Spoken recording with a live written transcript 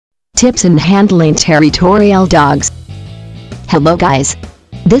tips in handling territorial dogs. Hello guys.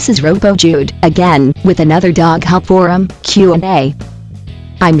 This is Robo Jude again with another dog help forum Q&A.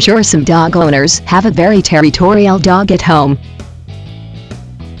 I'm sure some dog owners have a very territorial dog at home.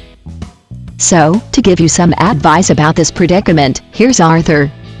 So, to give you some advice about this predicament, here's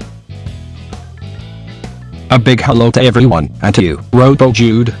Arthur. A big hello to everyone, and to you, Robo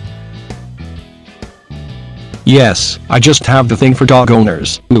Jude. Yes, I just have the thing for dog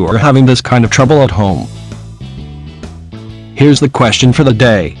owners who are having this kind of trouble at home. Here's the question for the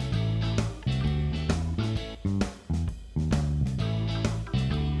day.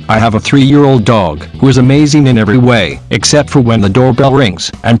 I have a 3-year-old dog who is amazing in every way, except for when the doorbell rings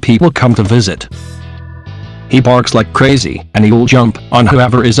and people come to visit. He barks like crazy, and he will jump on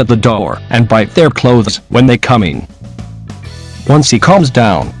whoever is at the door and bite their clothes when they come in. Once he calms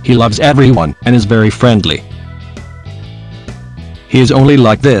down, he loves everyone and is very friendly. He is only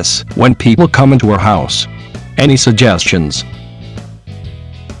like this when people come into our house. Any suggestions?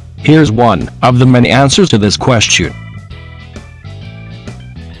 Here's one of the many answers to this question.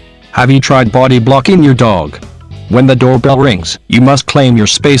 Have you tried body blocking your dog? When the doorbell rings, you must claim your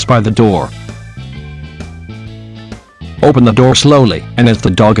space by the door. Open the door slowly, and as the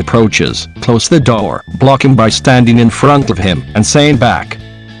dog approaches, close the door, block him by standing in front of him and saying back.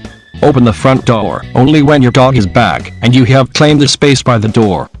 Open the front door only when your dog is back and you have claimed the space by the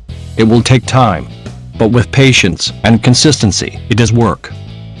door. It will take time, but with patience and consistency, it does work.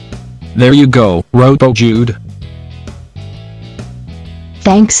 There you go, Robo Jude.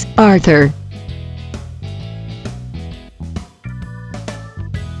 Thanks, Arthur.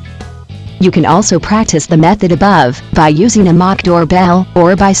 You can also practice the method above by using a mock doorbell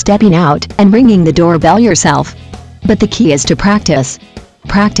or by stepping out and ringing the doorbell yourself. But the key is to practice,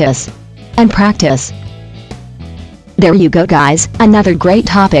 practice, and practice. There you go guys, another great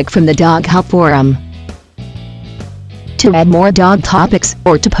topic from the Dog Help Forum. To add more dog topics,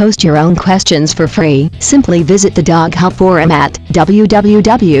 or to post your own questions for free, simply visit the Dog Help Forum at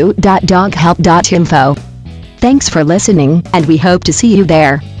www.doghelp.info. Thanks for listening, and we hope to see you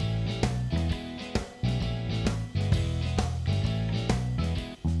there.